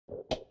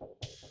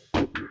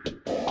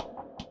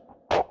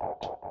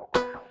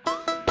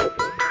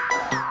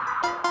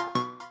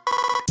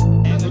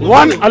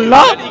one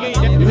Allah,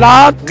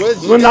 Lat,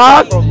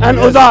 Manat, and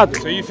Uzat.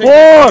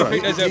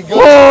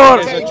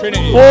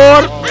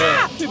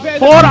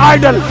 Four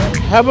idols.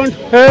 Haven't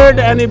heard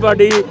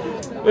anybody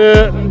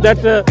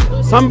that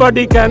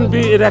somebody can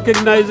be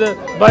recognized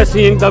by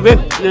seeing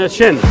the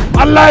shin.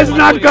 Allah is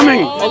not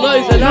coming. No.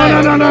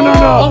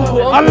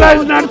 Allah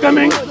is not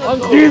coming.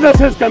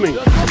 Jesus is coming.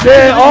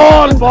 They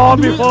all bow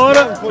before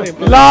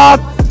Lat,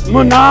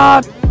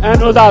 Manat,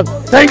 and Uzat.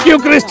 Thank you,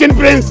 Christian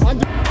Prince.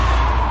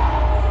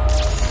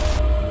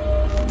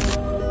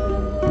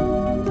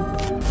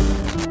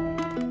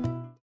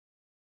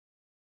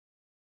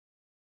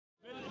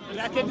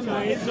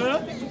 Recognize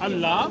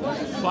Allah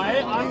by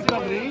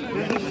uncovering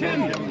his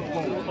shin.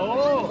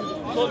 Oh,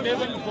 so they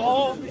will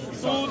go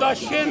to the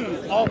shin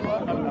of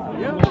Allah.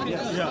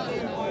 Yeah.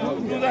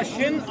 To the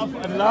shin of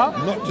Allah.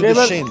 Not to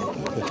the shin.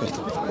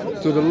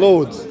 To the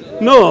Lord.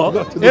 No,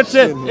 it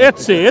says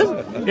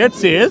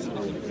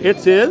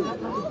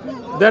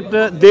that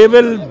they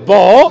will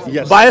bow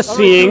by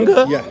seeing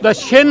the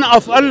shin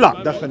of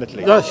Allah.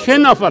 Definitely. The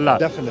shin of Allah.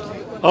 Definitely.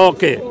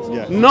 Okay.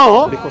 Yeah.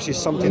 No. Because it's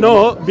something.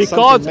 No,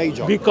 something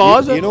major.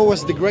 because you know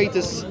what's the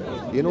greatest.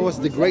 You know what's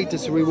the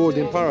greatest reward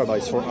in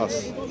paradise for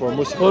us, for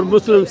Muslims? For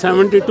Muslim,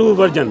 72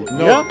 virgin.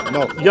 No, yeah?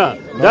 no. Yeah,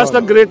 that's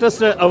the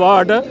greatest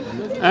award.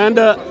 And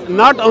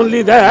not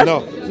only that,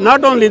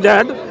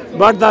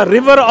 but the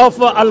river of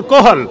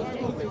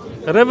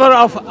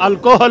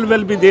alcohol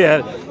will be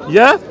there.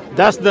 Yeah,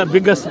 that's the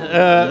biggest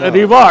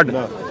reward.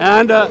 No.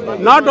 And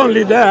not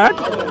only that,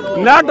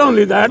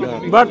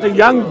 but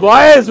young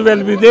boys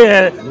will be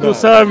there to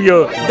serve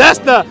you. That's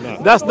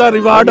the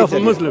reward of a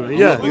Muslim.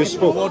 Yeah. You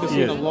spoke.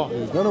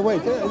 No,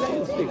 wait.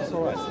 It's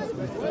all right.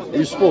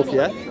 You spoke,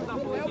 yeah?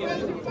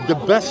 The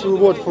best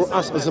reward for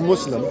us as a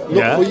Muslim,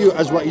 not for you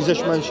as what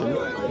Izesh mentioned,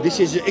 this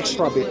is the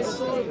extra bit,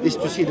 is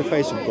to see the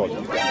face of God.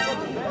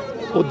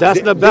 Oh,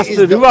 that's the best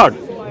reward.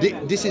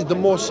 This is the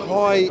most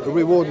high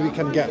reward we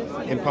can get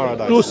in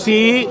paradise. To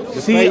see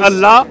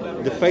Allah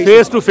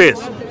face to face.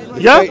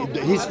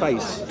 His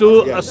face.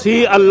 To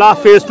see Allah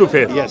face to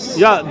face. Yes.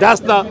 Yeah,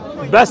 that's the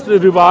best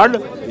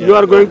reward. You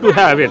are going to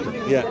have it.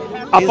 Yeah.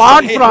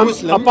 Apart from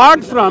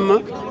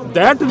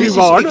that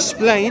reward.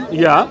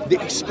 They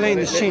explain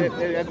the shin.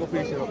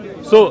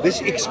 So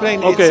this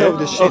explain itself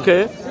the shin.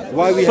 Okay.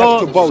 Why we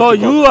have to bow. So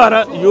you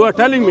are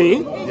telling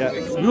me.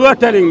 You are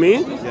telling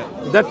me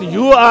that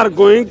you are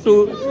going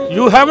to.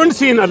 You haven't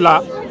seen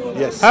Allah.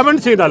 Yes. Haven't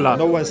seen Allah.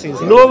 No one seen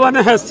Allah. No one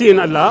has seen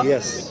Allah.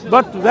 Yes.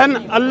 But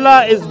when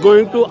Allah is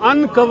going to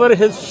uncover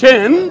his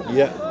shin,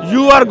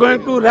 you are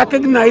going to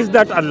recognize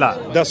that Allah.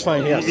 That's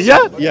fine. Yes.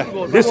 Yeah.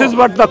 This is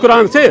what the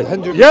Quran says.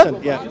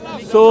 100%. Yeah.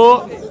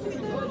 So,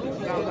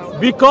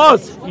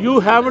 because you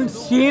haven't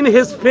seen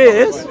his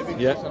face,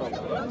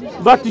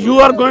 but you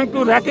are going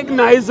to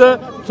recognize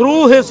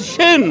through his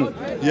shin.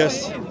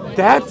 Yes.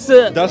 That's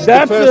the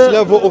first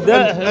level of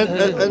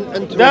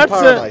entering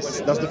paradise.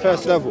 That's the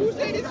first level.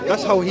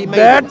 That's how he made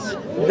it.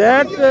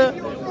 That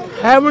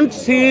haven't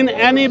seen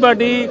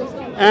anybody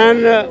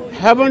and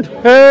haven't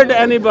heard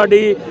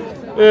anybody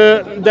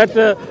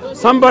that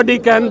somebody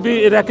can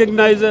be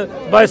recognized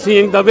by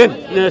seeing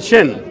the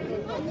shin.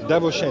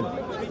 Devil shin.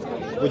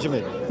 What do you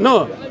mean?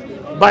 No,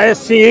 by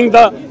seeing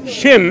the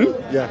shin,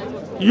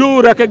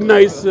 you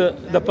recognize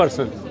the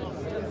person.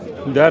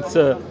 That's.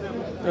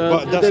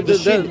 But that's the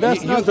shin.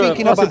 You're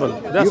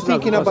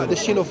thinking about the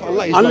shin of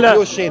Allah. It's like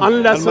your shin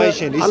and my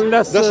shin.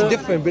 That's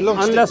different.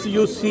 Unless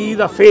you see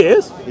the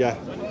face. Yeah.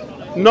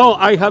 No,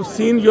 I have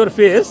seen your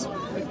face.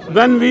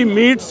 When we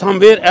meet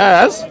somewhere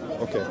else,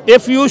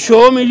 if you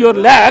show me your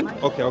leg,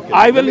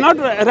 I will not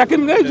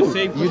recognize you.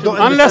 You don't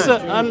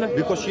understand.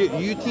 Because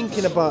you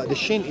thinking about the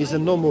shin is a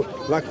normal.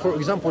 Like for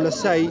example, let's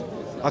say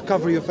I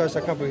cover your face,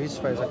 I cover his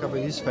face, I cover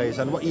his face,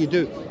 and what you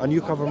do, and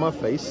you cover my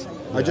face,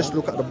 I just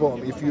look at the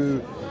bottom.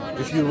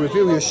 If you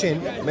reveal your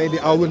shin, maybe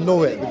I will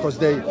know it because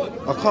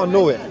I can't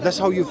know it. That's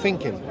how you're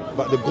thinking.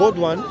 But the God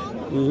one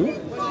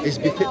is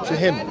befit to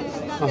him.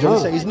 Do you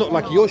understand? It's not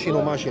like your shin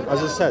or my shin.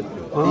 As I said,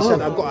 he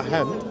said I've got a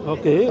hand.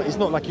 Okay. But it's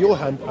not like your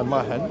hand and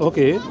my hand.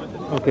 Okay.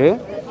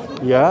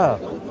 Yeah.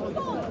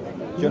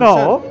 Do you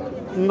No.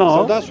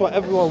 So that's why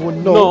everyone will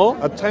know.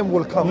 A time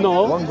will come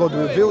when God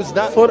reveals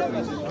that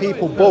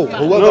people bow.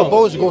 Whoever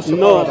bows goes to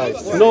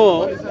paradise.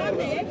 No.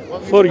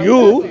 For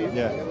you,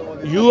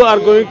 you are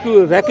going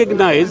to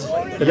recognize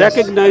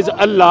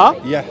Allah.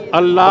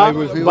 Allah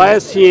by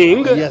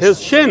seeing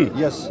his shin.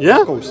 Yes.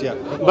 Yeah. Of course. Yeah.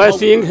 By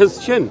seeing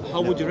his shin.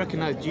 How would you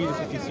recognize Jesus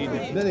if you see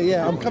him?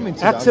 Yeah, I'm coming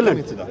to that.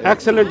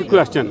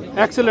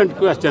 Excellent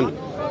question.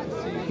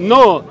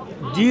 No,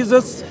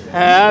 Jesus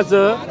has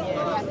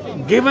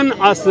given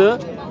us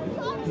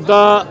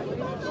the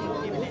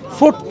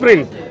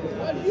footprint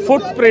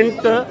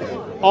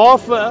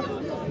of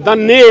the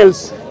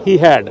nails he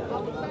had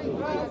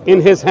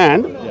in his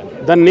hand.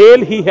 The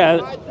nail he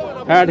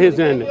had his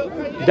hand.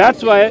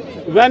 That's why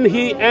when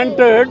he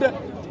entered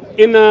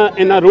in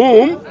a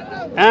room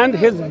and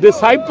his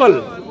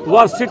disciple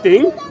was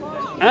sitting,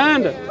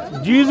 and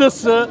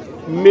Jesus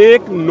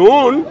make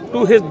known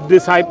to his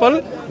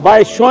disciple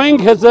by showing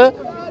his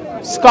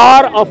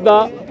scar of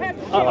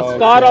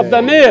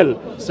the nail.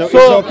 So it's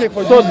okay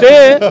for so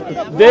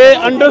they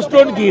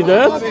understood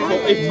Jesus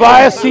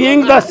by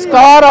seeing the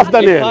scar of the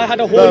If I nail. had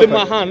a hole in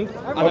my hand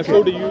and I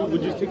showed it you,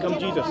 would you think I'm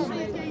Jesus?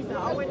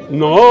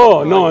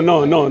 No.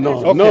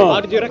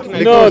 How did you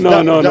recognize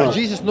No.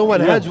 Jesus, no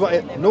one had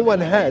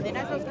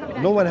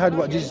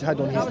what Jesus had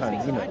on his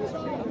hand, you know.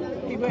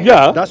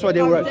 Yeah. That's why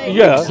they were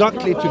Yeah.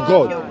 exactly to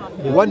God.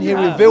 When he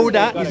revealed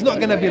that, it's not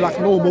gonna be like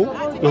normal.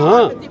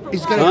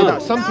 It's gonna be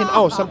like something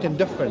else, something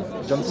different. Do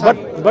you understand?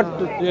 But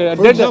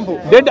For example,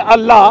 did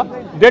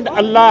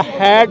Allah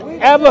had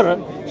ever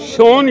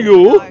shown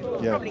you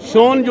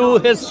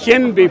his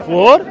shin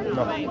before?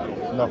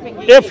 no.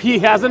 If he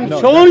hasn't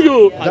shown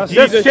you That's-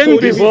 his Jesus shin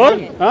showed you before,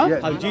 his huh?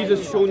 Has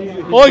Jesus shown you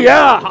his Oh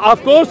yeah,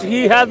 of course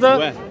he has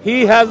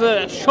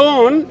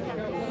shown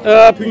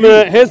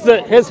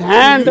his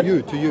hand, To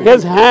you.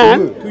 his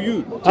hand. to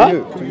you? Huh?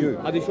 To you.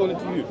 Has he shown it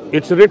to you?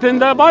 It's written in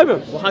the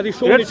Bible. Well, has he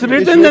shown It's it to you?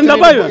 written in the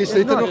Bible. It's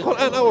written in the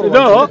Quran. Our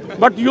No,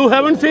 but you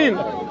haven't seen.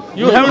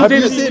 You haven't have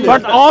you seen. seen it?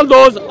 But all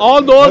those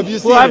Have you who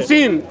seen have it?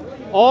 seen,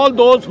 all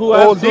those who All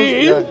have those-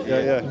 seen,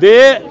 yeah.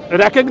 they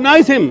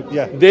recognize him.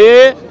 Yeah.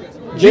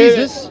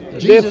 Jesus,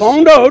 they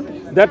found out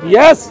that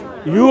yes,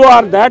 you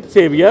are that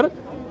Savior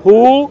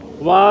who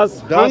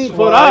was hung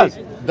for why- us,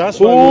 that's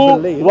why we who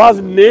believe.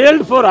 was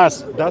nailed for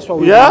us. That's what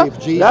we yeah? believe.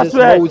 Jesus, That's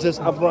right. Moses,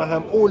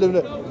 Abraham, all of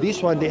them.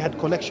 This one, they had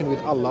connection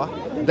with Allah.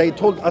 They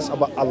told us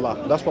about Allah.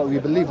 That's what we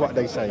believe. What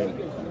they saying.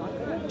 Do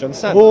you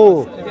understand?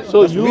 Oh,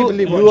 so That's- we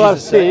believe what you are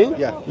Jesus said. saying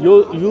Yeah.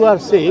 you are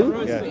saying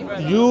Yeah.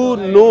 you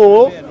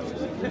know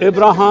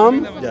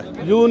Abraham, Yeah.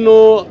 you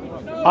know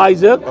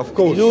Isaac, Of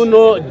course. you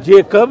know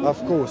Jacob,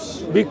 Of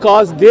course.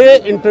 because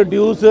they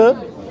introduce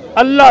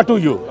Allah to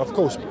you. Of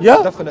course.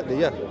 Yeah. Definitely.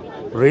 Yeah.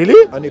 Really?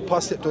 And he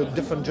passed it to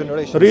different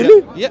generations.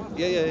 Really? Yeah.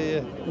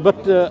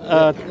 But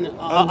God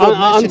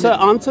mentioned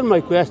answer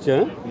my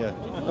question. Yeah.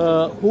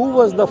 Who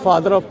was the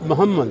father of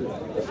Muhammad?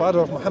 The father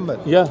of Muhammad.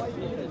 Yeah,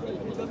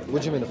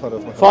 What do you mean the father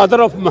of Muhammad?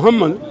 father of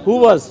Muhammad. Who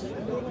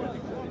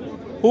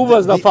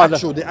was the father?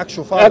 The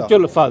actual father.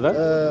 Actual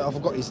father. I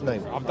forgot his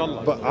name.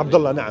 Abdullah. But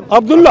Abdullah, نعم.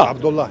 Abdullah.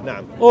 Abdullah,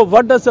 نعم. Oh,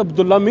 what does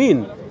Abdullah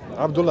mean?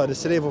 Abdullah, the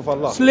slave of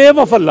Allah. Slave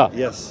of Allah.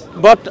 Yes.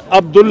 But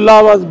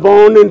Abdullah was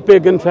born in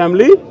pagan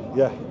family.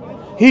 Yeah.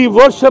 He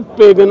worshipped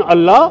pagan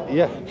Allah.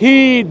 Yeah.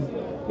 He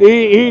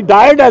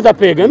died as a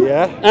pagan.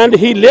 Yeah. And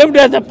he lived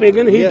as a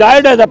pagan. He Yes.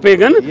 died as a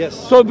pagan. Yes.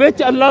 So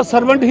which Allah's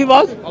servant he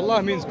was?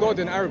 Allah means God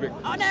in Arabic.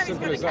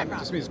 Simple as that.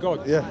 Just means God.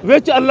 Yeah.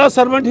 Which Allah's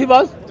servant he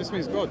was? Just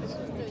means God.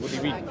 What do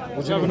you mean?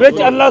 Which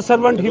Allah's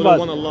servant he Only was?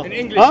 one Allah. In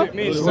English, Huh? it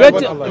means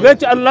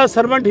Which Allah's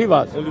servant he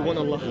was? Only one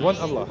Allah. One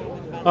Allah.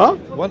 Huh?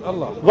 One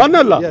Allah. One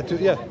Allah.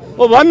 Yeah.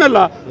 Oh, one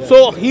Allah.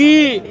 So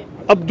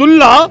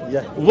Abdullah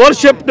Yeah.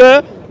 worshipped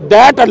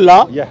that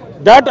Allah. Yeah.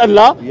 That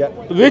Allah, Yeah.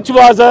 which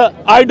was an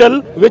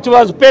idol, which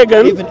was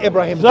pagan. Even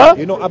Abraham, So-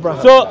 you know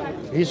Abraham.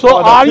 His So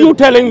father are too. you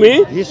telling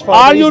me? His father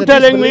Are is you a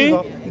telling me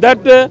disbeliever.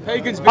 that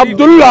Pagans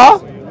believe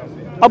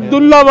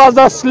Abdullah was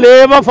a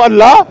slave of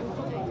Allah,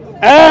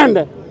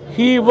 and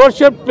he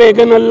worshipped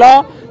pagan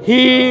Allah.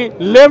 He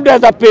lived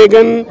as a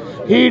pagan.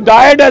 He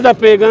died as a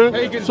pagan.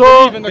 Pagans So,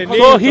 believe in the so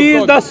concept he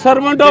of is God. the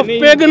servant The of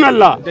name- pagan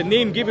Allah. The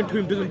name given to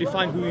him doesn't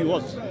define who he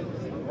was.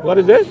 What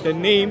is it? The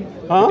name,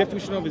 Huh? the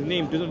definition of his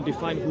name doesn't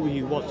define who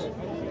he was.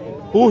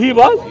 Who he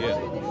was?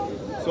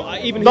 So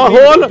even The his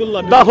name whole,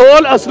 Abdullah the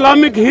whole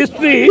Islamic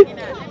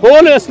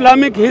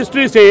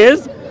history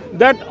says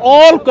that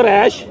all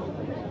crash,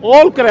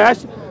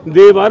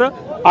 they were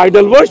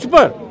idol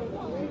worshipper.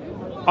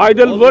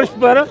 Idol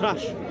worshipper,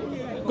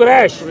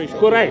 crash,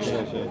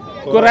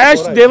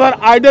 they were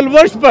idol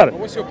worshipper.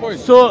 What's your point?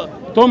 So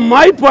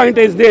my point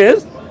is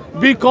this,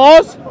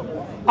 because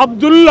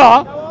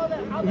Abdullah,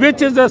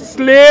 which is a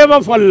slave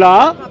of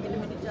Allah,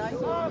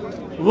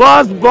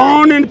 was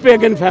born in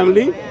pagan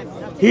family.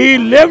 He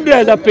lived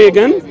as a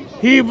pagan.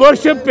 He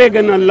worshipped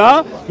pagan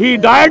Allah. He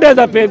died as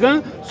a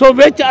pagan. So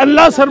which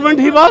Allah servant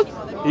he was?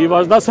 He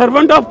was the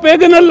servant of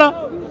pagan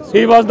Allah.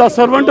 He was the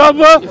servant of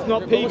It's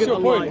not pagan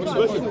Allah. It's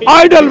worship.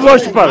 idol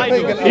worshipper.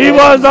 He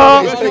was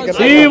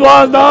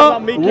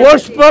the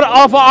worshipper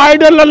of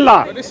idol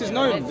Allah. This is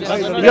known. This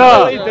is known.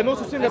 Yeah. There's no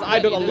such thing as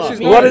idol Allah.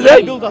 What is it?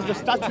 Idols are the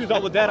statues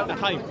that were there at the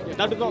time.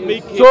 That does not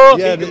make it.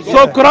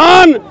 So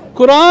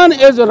Quran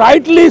is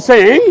rightly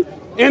saying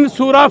in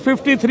Surah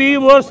 53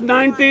 verse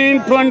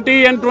 19,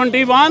 20 and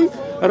 21,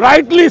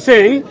 rightly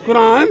saying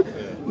Quran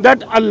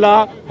that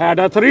Allah had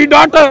a 3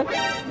 daughters,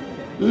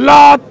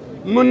 Lat,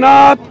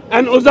 Munat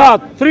and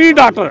Uzat, 3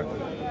 daughters.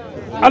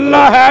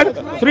 Allah had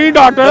 3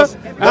 daughters,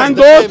 and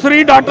the those name-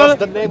 3 daughters, that's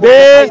the name of the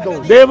they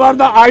idols. were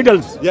the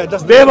idols. Yeah,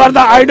 that's the They name were of the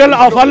the idol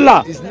of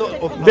Allah. It's not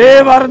of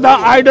They were the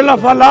idol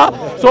of Allah.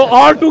 So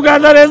all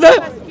together is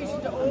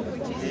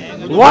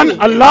one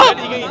Allah,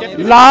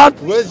 Lat,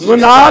 Where's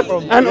Munat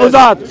from? and Yes.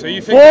 Uzat. So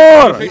you think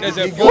there's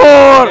a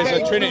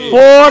trinity?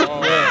 Four.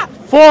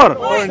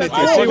 I see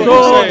what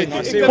you're saying. I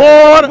see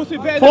what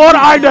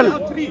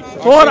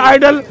Four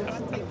idol.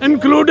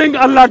 including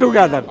Allah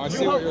together. I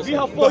see what you're We saying.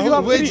 have four, you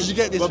have Where three. did you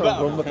get this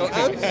from?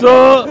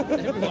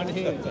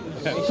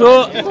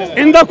 So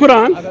in the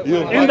Quran,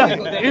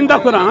 in the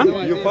Quran,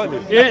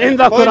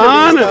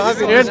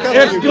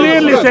 it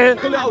clearly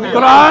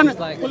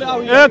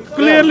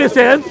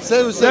says, it clearly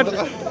says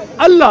that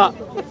Allah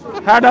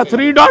had a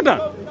three daughter.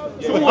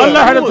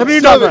 Allah had a three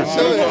daughters,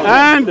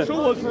 and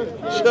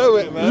Show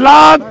it, man.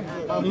 Lat,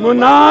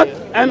 Munat,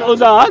 and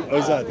Uzat,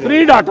 Uzat, yeah.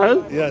 three daughters,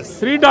 Yes.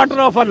 three daughters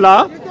of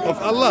Allah.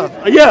 Of Allah.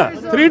 Yeah,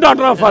 three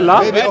daughters of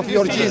Allah. Maybe of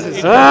your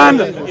Jesus. And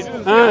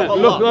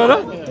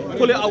look,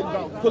 Pull it out.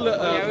 Pull it.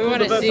 We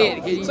want to see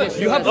it. Can you just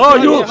show us? oh,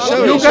 you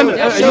can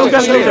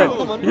read it.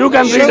 You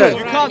can read it.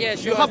 Yeah,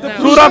 show us now.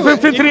 Surah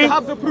 53.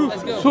 Have the proof.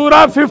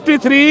 Surah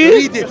 53.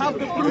 Read it.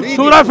 Read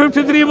Surah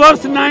 53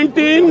 verse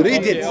 19,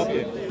 Read it.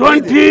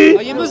 20,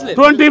 Are you Muslim?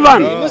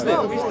 21.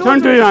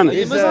 21.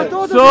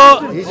 So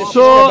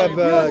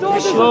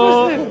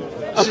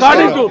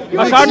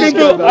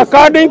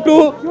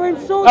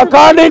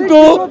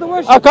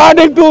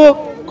according to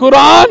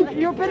Quran,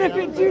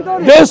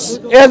 this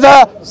is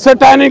a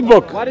satanic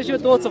book. Why does your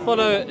daughter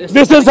follow?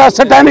 This is a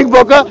satanic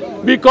book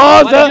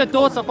because Why does your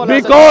daughter follow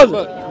a because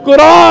satanic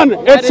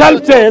Quran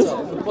itself says,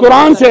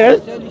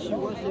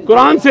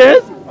 Quran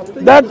says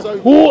that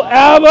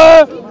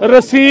whoever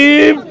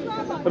received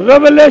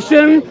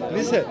revelation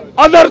Listen.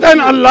 other than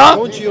Allah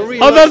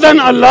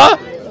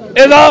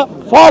is a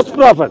false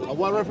prophet.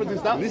 What reference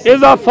is that?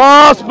 Is a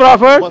false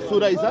prophet. What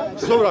surah is that?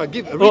 Surah.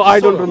 Read Oh, I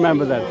the don't surah.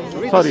 remember that.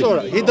 Read the Sorry.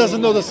 surah. He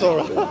doesn't know the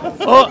surah.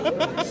 Oh,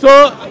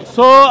 so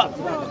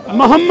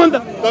Muhammad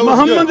That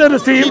was good.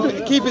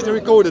 received Keep it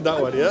recorded, that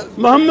one, yeah?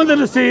 Muhammad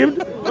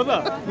received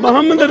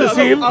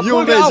You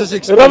always just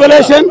explain.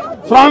 revelation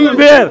from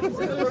where?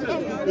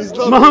 It's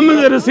not-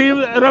 Muhammad received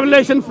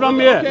revelation from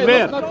where?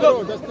 Where?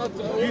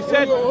 You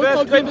said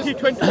verse 20,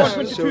 21,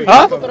 22.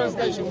 Huh?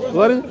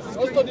 What is?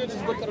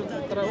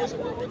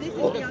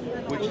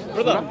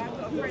 Brother,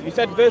 you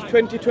said verse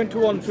 20,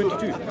 21,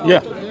 22.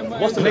 Yeah.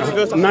 What's the next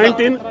verse? after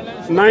 19,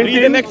 that?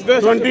 Read the next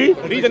verse. 20,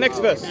 Read the next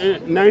verse.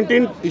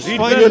 19. It's Read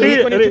fine. verse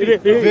Read- 23.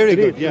 Very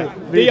good, yeah.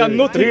 They are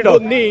nothing Read but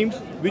out. names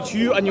which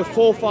you and your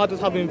forefathers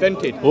have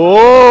invented.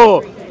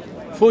 Oh,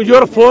 for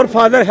your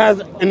forefather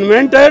has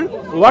invented.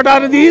 What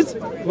are these?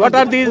 What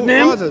are these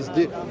names? Forefathers,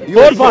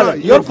 Forefather,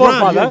 your grand,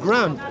 forefather. your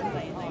grand.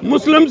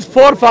 Muslims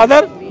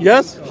forefather.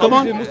 Yes, come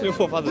How is it on. Muslim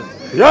forefathers?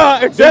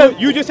 Yeah, it says.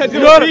 You just said they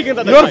were your pagans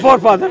at the your time.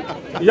 forefather.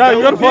 Yeah, They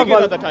your were pagans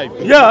forefather. at the time.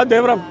 Yeah, they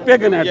were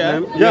pagan at Yeah.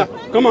 them. Yeah,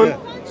 come on.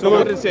 So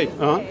what did it say?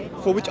 Uh-huh.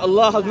 For which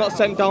Allah has not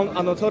sent down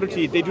an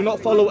authority, they do not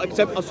follow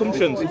except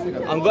assumptions,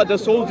 and what their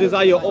souls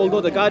desire,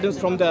 although the guidance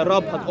from their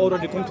Rabb had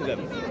already come to them.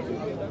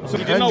 So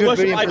we do not 100 worship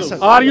billion idols.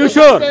 percent. Are you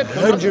sure?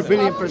 100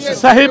 billion percent.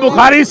 Sahih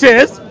Bukhari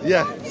says.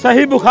 Yeah,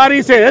 Sahih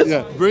Bukhari says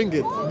yeah. Bring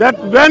it. that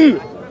when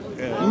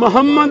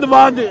Muhammad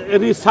was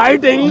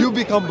reciting. You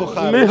become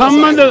Bukhari.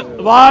 Muhammad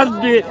was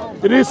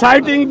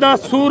reciting the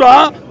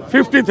Surah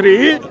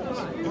 53.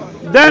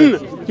 Then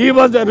he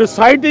was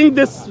reciting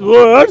this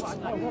verse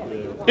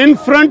in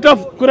front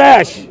of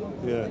Quraysh.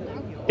 Yeah.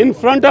 In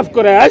front of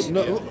Quraysh.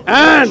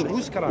 And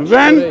Who's Quraysh?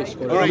 when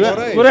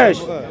Quraysh. Quraysh,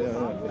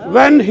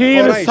 when he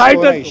Quraysh,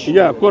 recited, Quraysh.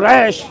 yeah,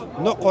 Quraysh,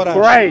 Not Quraysh.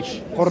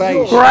 Quraysh,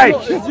 Quraysh.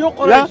 Quraysh,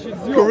 yeah,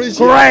 Quraysh.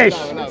 Quraysh,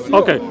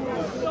 okay,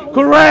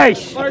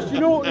 Quraysh. You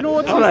know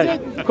what All right,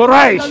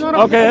 Quraysh.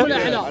 Okay.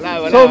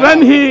 So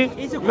when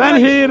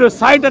he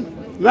recited,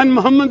 when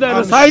Muhammad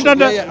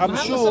recited I'm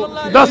sure.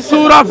 the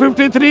Surah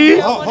 53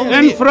 How in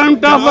many-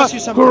 front can of I ask you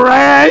something?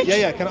 Quraysh,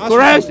 Yeah, can I ask you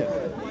Quraysh,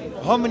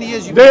 something? How many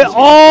years you they been-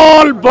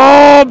 all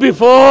bow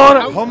before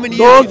How many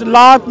those years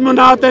Lat,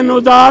 Munat, and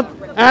Uzat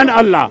and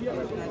Allah.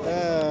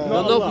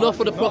 No, not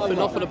for the Prophet,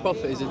 not for the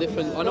Prophet. It's a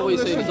different. I know what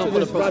you're saying. It's not for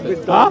the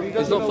Prophet. Huh?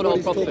 It's not for the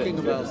Prophet.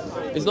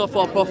 It's not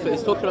for a Prophet.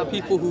 It's talking about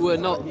people who were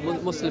not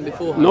Muslim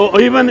before. No,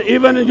 even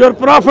your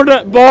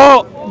Prophet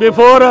bow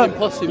before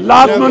Impossible.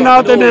 Lat, Never.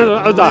 Munat, and No,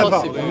 Uzat.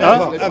 impossible.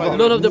 Never, ever.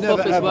 None of the Never,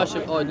 prophets ever.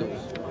 worship idols.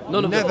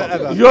 None of Never the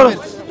prophets. ever.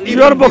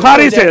 Your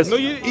Bukhari says.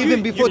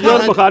 Even before Your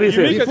they had- Bukhari You says.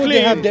 make a Before they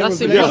had claim. their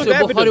That's revelation.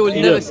 impossible. Bukhari will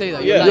never say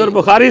that. Yeah. Your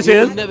Bukhari He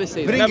says. will never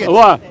say Bring that. it.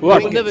 What? He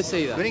What? will never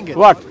say that. Bring it.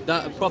 What?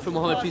 That Prophet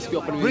Muhammad, peace be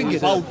upon him, Bring it.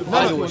 is No,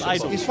 idol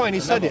worship. it's fine. He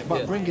said it,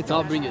 but bring it.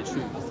 I'll bring it.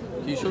 True.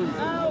 Can you show me?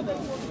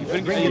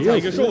 Bring it.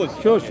 You can show us.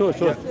 Sure.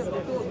 100%.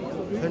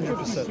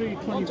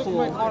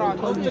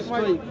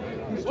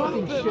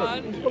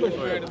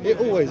 It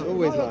always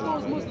like that.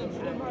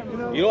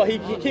 You know, he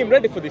came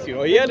ready for this, you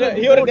know. He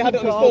already had it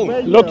on his phone.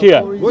 Look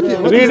here. What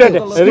Read is it.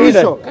 that? Read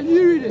it. Screenshot. Can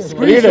you read it?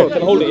 Read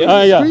it. Hold it,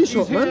 yeah? Yeah.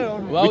 Screenshot, man.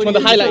 Which one, the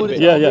highlight bit?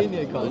 Yeah.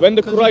 When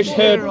the Quraysh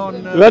heard,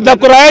 When the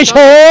Quraysh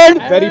heard,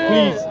 very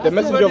pleased, the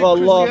messenger of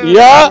Allah,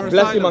 yeah,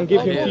 bless him and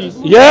give him peace.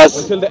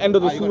 yes, Until the end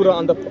of the surah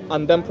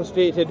and then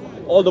prostrated,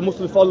 all the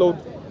Muslims followed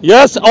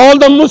yes, all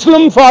the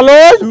Muslim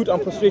followed. suit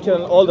and prostrated,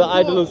 and all the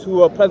idols who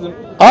were present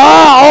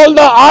All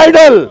the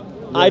idol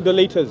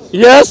idolaters.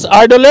 Yes,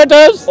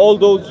 idolaters. All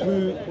those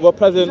who were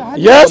present.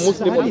 Yes.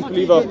 Muslim or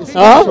disbeliever.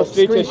 Huh?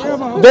 Prostrated.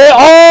 They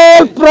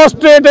all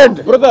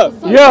prostrated. Brother.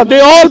 Yeah, they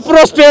all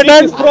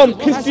prostrated. From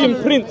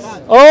Christian Prince.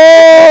 Oh,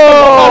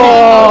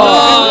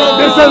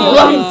 this is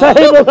from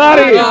Sahih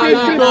Bukhari.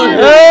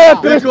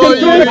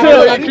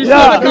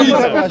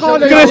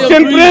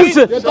 Christian Prince.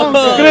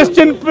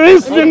 Christian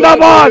Prince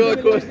Zindabad.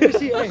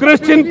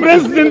 Christian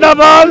Prince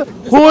Zindabad,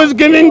 who is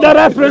giving the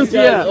reference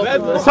here.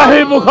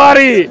 Sahih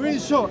Bukhari.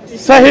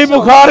 Sahih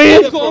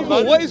Bukhari.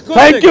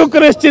 Thank you,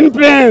 Christian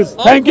Prince.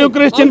 Thank you,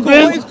 Christian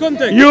Prince.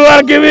 You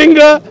are giving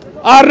a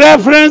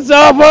reference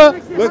of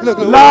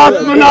Lat,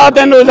 Manat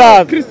and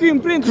Uzat. Christian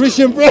Prince.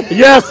 Christian Prince.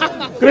 Yes,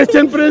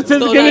 Christian Prince is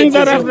giving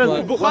the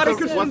reference.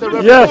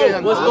 Yes.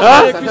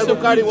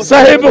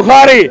 Sahih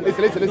Bukhari.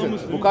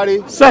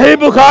 Sahih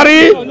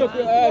Bukhari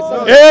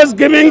is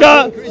giving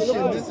a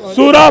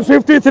Surah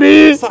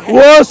 53,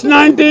 verse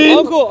 19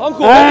 and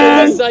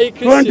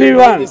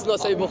 21. It's not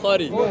Sahih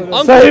Bukhari.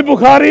 Sahih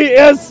Bukhari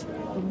is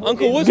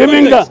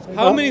giving the...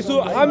 How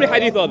many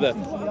hadith are there?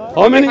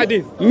 How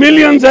many?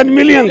 Millions and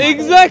millions.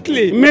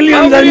 Exactly.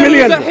 Millions and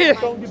millions.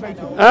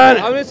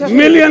 And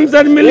millions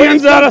and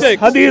millions of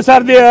hadiths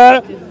are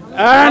there.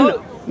 And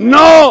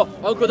no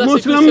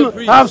Muslim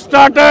have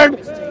started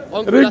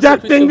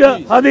rejecting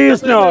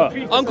hadith now.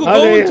 Uncle,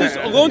 go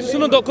to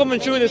Sunnah.com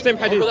and show me the same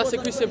hadith. That's a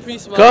Christian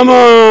priest, man. Come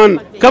on,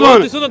 come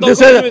on. This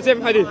This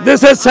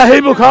is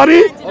Sahih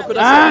Bukhari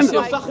and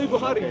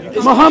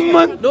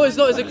Muhammad. No, it's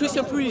not. It's a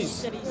Christian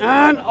priest.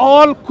 And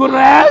all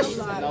Quraysh.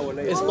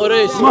 It's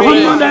Quraysh.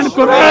 Muhammad and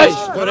Quraysh.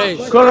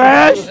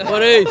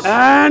 Quraysh.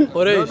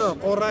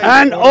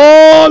 And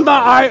all the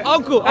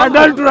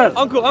adulterers.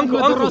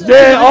 Uncle.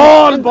 They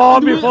all bow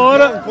before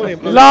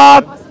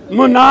Lat,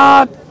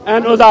 Munat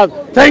and Uzat.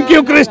 Thank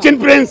you, Christian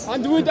Prince.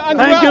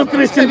 Thank you,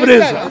 Christian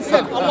Prince.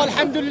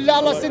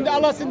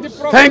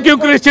 Thank you,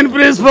 Christian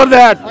Prince, for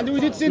that.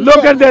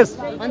 Look at this.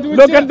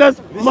 Look at this.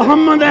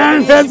 Muhammad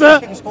and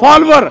his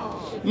follower.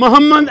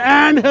 Muhammad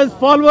and his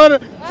follower,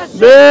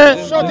 they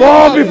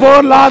bow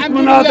before Lat,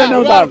 Munat and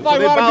Uzat.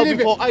 They bow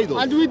before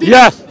idols.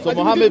 Yes. So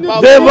Muhammad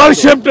bowed They before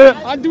worshipped the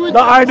idol.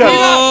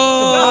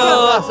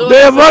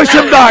 They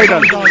worshipped the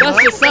idol.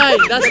 That's the sign.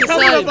 That's the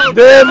sign.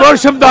 They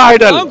worship the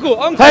idol. Uncle,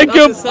 Thank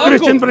you,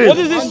 Christian Prince. What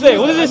does this say?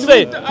 What does this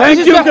say?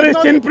 Thank you,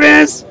 Christian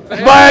Prince,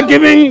 by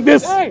giving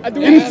this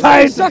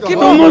insight to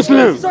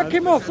Muslims.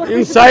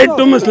 Insight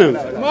to Muslims.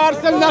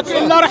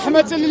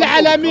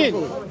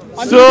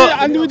 So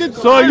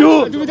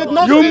you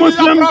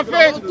Muslims,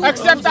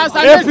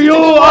 if you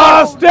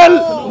are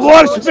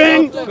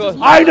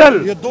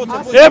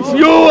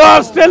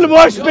still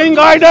worshipping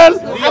idol,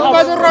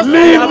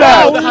 leave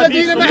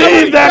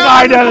that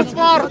idol.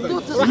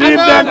 Leave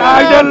that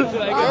idol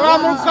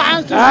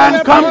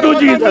and come to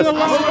Jesus.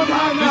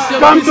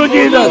 Come to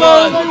Jesus.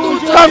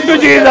 Come to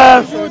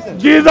Jesus.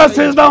 Jesus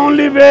is the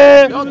only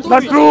way, the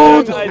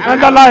truth,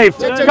 and the life.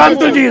 Come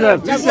to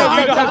Jesus.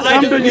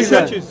 Come to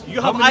Jesus.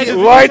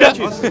 Why?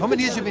 How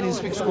many years have you been in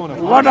Speaks Corner?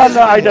 What are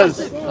the idols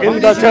in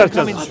the churches?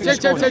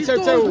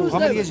 How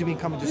many years have you been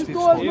coming to Speaks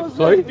Corner?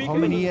 Sorry? How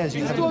many years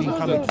have you been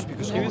coming to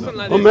Speaks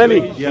Corner? Oh,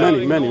 many. Years?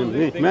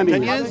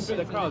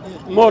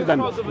 More than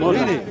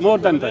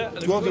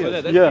that. 12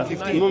 years? Yeah.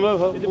 15?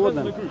 More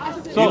than. You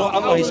know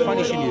Allah is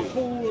punishing you.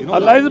 You know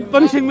Allah is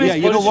punishing me. Yeah,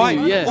 you know why?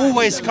 Yeah.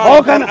 Always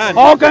How can an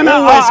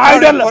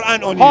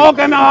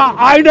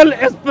idol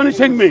is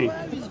punishing me?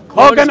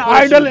 How can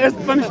idol is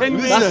punishing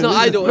me? That's not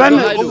idol. When,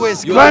 That's not idol.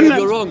 always You're when,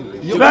 wrong.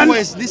 You when-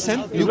 always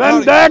listen. You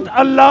when can't- that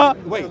Allah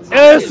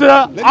is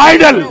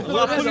idol,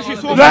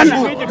 when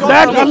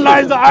that Allah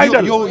is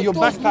idol, Your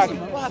backpack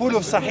full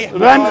of Sahih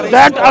when Bukhari.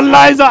 that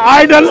Allah is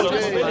idol,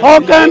 how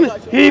can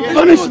He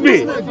punish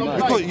me?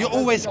 Because you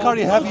always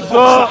carry heavy books.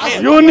 So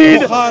Sahih,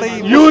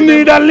 you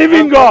need a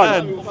living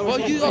God. Well,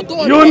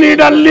 don't- You need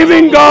a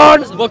living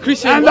God But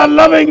Christian, and a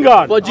loving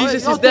God. but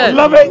Jesus is dead.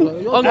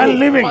 Loving Uncle, and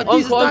living.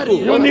 Uncle.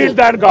 You need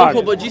that God.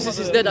 Uncle, but Jesus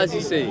is dead, as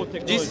you say.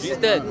 Jesus is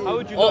dead.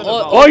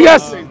 Oh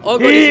yes, Oh,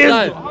 God He is is.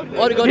 alive.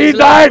 Oh, God He is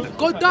alive. died.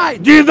 God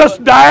died. Jesus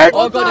died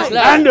Oh, God is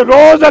alive. and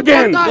rose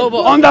again No,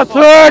 but- on the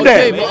third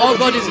Okay, day. but all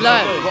God is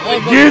alive. But all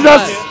God is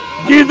Jesus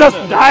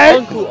alive. died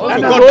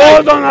and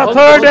rose on the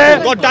third day,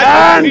 God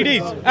died for 3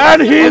 days.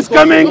 and He is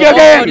coming God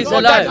again. is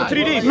alive.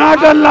 3 days.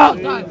 Not Allah.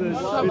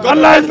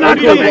 Allah is not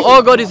coming.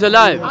 All God is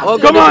alive. All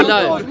God Come is on,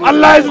 alive.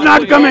 Allah is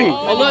not coming.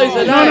 Allah is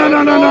alive.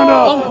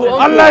 No.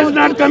 Allah is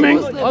not coming.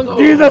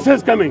 Jesus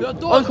is coming.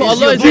 Uncle,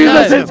 Allah is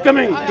Jesus alive. is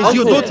coming. Is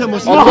your daughter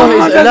Muslim? Allah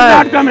Muhammad is is not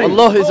alive. coming.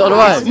 Allah is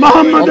alive.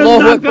 Muhammad is Allahu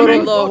not Akbar,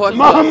 coming. Allahu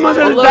Akbar. Muhammad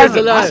is Allah is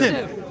dead.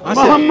 alive.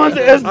 Muhammad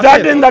is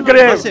dead in the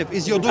grave, Asif,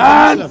 is your daughter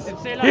and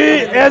Muslim? he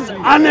is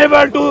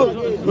unable to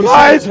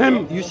rise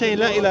him. You say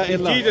La ilaha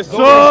illallah.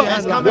 So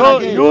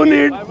you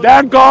need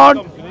that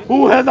God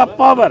who has a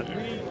power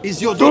Is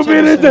your to daughter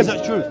be Muslim? risen. Is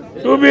that true?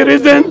 To be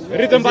risen,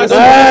 Written by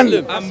and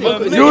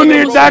you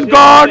need that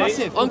God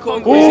Uncle,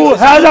 who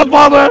has a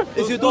power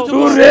is your daughter to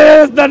Muslim?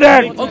 raise the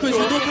dead. Uncle, is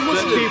your daughter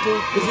Muslim? Is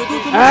your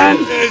daughter And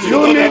Muslim?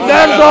 you need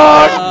that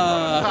God,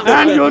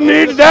 and you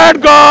need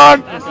that God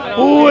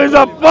who is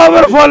a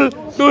powerful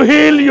to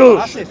heal you.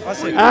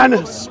 And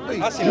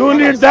you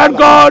need that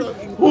God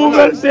who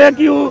will take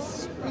you.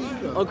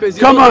 Uncle, is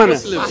your Come daughter on,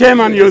 Muslim? shame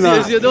on you now.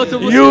 Is your daughter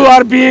Muslim? You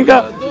are becoming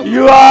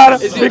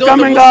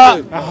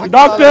a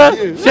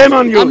doctor. Shame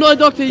on you. I'm not a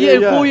doctor yet.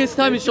 In 4 years'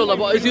 time, inshallah.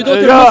 But is your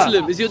daughter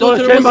Muslim? Is your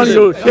daughter shame on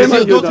you. Muslim? Shame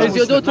on you. Is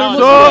your daughter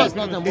Muslim?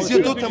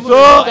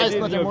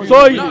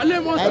 So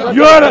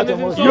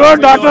your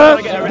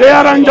daughter, they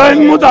are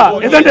enjoying muta,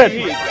 isn't it?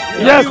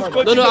 Yes. No,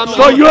 I'm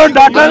So your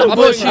daughter I'm not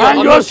Shia. and I'm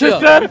your not Shia.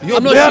 sister,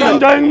 I'm not they are Shia.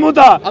 enjoying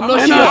muta I'm not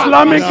in Shia.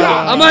 Islamic.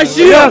 Am I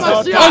Shia? Yes.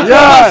 Uncle,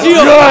 Yeah. I'm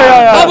Shia.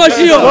 Yeah. I'm a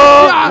Shia.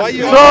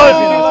 So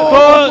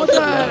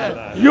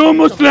you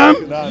Muslim,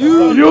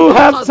 you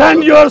have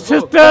sent your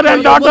sister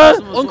and daughter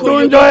to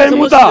enjoy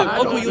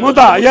muta.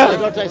 Muta, yeah.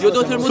 Your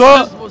daughter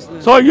Muslim?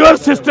 So your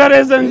sister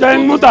is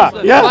enjoying muta,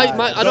 yeah. I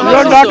don't have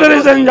Your sister. daughter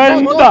is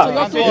enjoying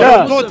muta,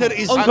 yeah. daughter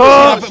is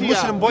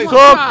Muslim boyfriend.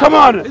 So come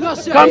on,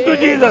 come to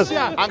Jesus,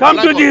 come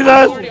to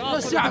Jesus.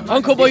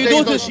 Uncle, but your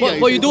daughter's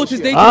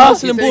dating a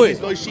Muslim boy.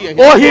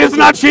 Oh, he is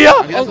not Shia,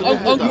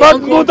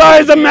 but muta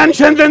is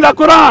mentioned in the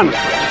Quran.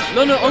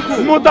 No,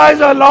 Uncle. Muta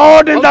is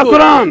allowed in the Uncle,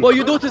 Quran. but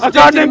your daughter's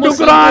According dating a to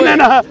Muslim Quran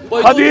boy.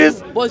 and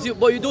Hadith, But your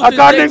daughter's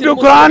according dating to a Muslim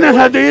Quran and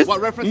boy. Hadith,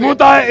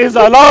 muta is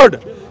allowed.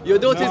 Your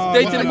daughter's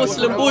dating a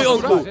Muslim boy,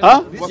 Uncle.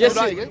 Huh? Yes.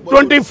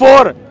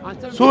 24,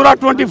 Surah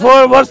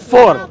 24, verse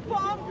 4.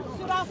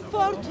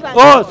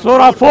 Oh,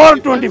 Surah 4,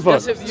 24.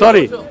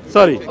 Sorry.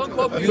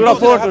 Surah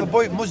 4, Have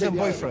a Muslim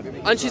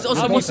boyfriend. And she's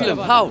also Muslim.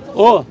 How?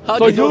 Oh, How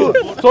so did you-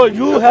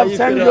 you have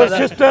sent your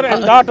sister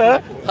and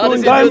daughter How to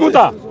does he enjoy do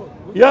muta.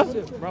 Yeah?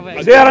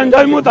 They are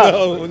enjoying muta.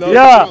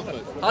 Yeah.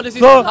 How does he,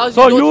 So how's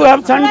so your you daughter-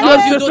 have sent how's your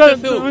your sister daughter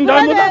to feel?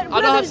 enjoy muta. I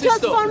don't have Just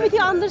sister. for me to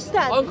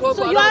understand. Uncle, So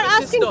but I you don't are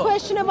have asking sister.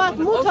 question about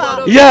Uncle, I muta.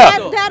 don't Yeah. have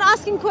sister. They're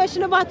asking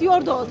question about your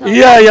daughter.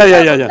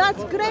 Yeah.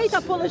 That's great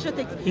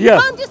apologetics. Yeah.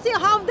 Can't you see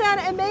how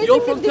they're amazing?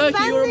 You're from in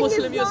Turkey, you're a defending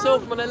Muslim Islam? yourself,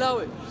 man, allow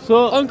it. So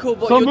Uncle,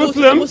 but so your daughter's a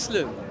Muslim,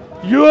 Muslim.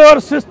 your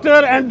sister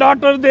and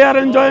daughter, they are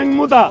enjoying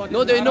muta.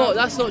 No, they're not.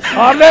 That's not true.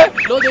 Are they?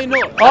 No, they're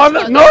not. Are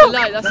That's they? not- No. That's a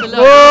lie. That's a lie.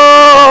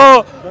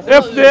 Oh,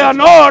 if they are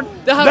not,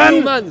 They have then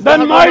romance. They then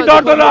have my romance.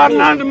 daughters They are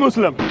can't not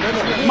Muslim.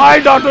 My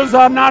daughters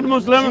are not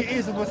Muslim. She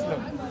is a Muslim.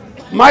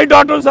 My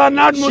daughters are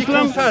not She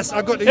Muslim. confessed.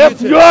 I got the If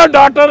YouTube. your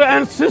daughter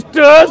and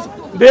sisters,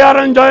 they are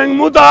enjoying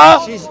muta,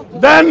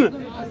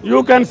 then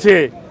you can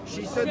say.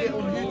 She said it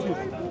on YouTube.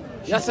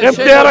 Yes, If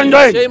shame they are on you,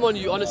 enjoying, shame on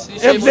you, honestly.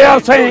 Shame if they on are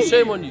you. saying, No,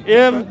 shame on you.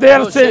 if they are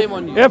No, saying, shame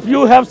on you. if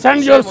you have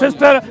sent your Shame on you.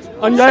 sister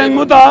enjoying Shame on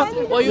muta,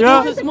 Well, your yeah,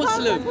 daughter's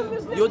Muslim.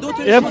 Your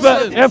daughter is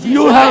Muslim. if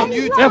you have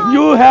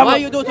Why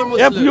your daughter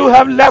Muslim? if you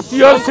have left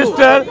your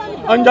sister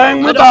enjoying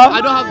I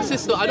muta, don't have a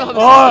sister. I don't have a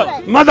or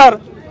sister. mother,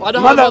 I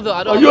don't have a mother.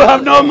 I don't you have a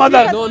have no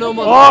mother. No, no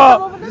mother.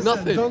 Oh,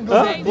 Nothing.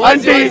 auntie, No,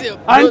 auntie,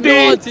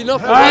 auntie,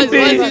 nothing. Why is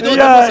your daughter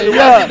yeah, Muslim? Why is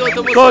yeah. your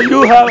daughter Muslim? So you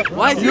Why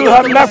is have your you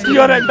have daughter left Muslim?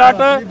 your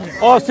daughter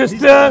or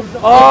sister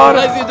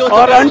Why is your daughter or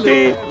Muslim?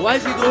 auntie Why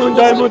is your to daughter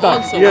enjoy Muslim? muta.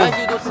 Answer. Why is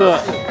your daughter So,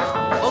 Muslim?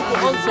 Uncle,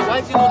 answer. Why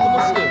is your daughter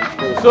Muslim?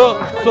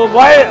 so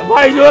why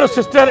your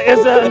sister is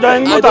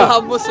enjoying I muta? don't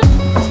have Muslim.